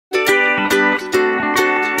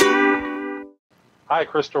Hi,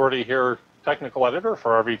 Chris Doherty here, technical editor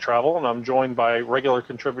for RV Travel, and I'm joined by regular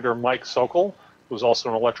contributor Mike Sokol, who's also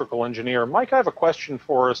an electrical engineer. Mike, I have a question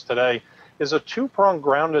for us today. Is a two-prong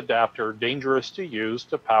ground adapter dangerous to use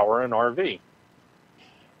to power an RV?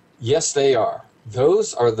 Yes, they are.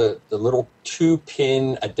 Those are the little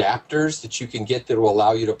 2-pin adapters that you can get that will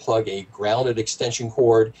allow you to plug a grounded extension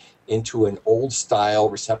cord into an old-style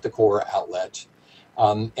receptacle or outlet.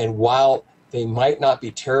 And while they might not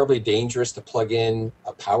be terribly dangerous to plug in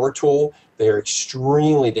a power tool, they are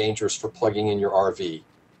extremely dangerous for plugging in your RV.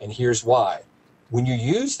 And here's why. When you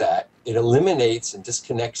use that, it eliminates and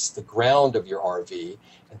disconnects the ground of your RV,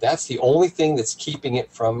 and that's the only thing that's keeping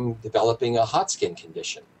it from developing a hot skin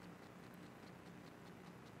condition.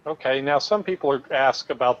 Okay, now some people ask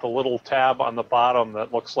about the little tab on the bottom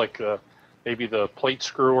that looks like maybe the plate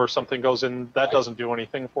screw or something goes in. That doesn't do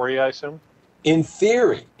anything for you, I assume? In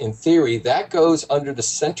theory, that goes under the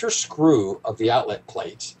center screw of the outlet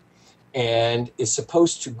plate and is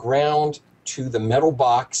supposed to ground to the metal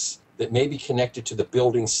box that may be connected to the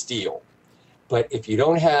building steel. But if you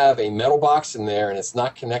don't have a metal box in there and it's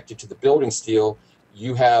not connected to the building steel,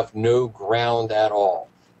 you have no ground at all.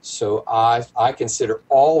 So I consider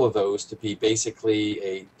all of those to be basically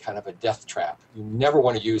a kind of a death trap. You never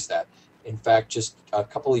want to use that. In fact, just a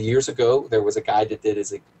couple of years ago, there was a guy that did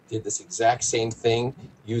this exact same thing,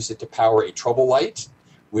 used it to power a trouble light,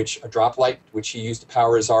 a drop light, which he used to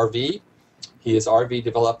power his RV. His RV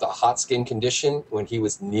developed a hot skin condition when he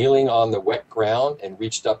was kneeling on the wet ground and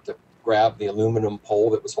reached up to grab the aluminum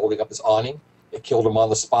pole that was holding up his awning. It killed him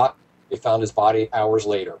on the spot. They found his body hours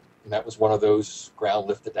later. And that was one of those ground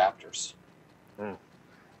lift adapters.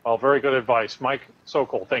 Well, very good advice. Mike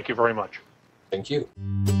Sokol, thank you very much. Thank you.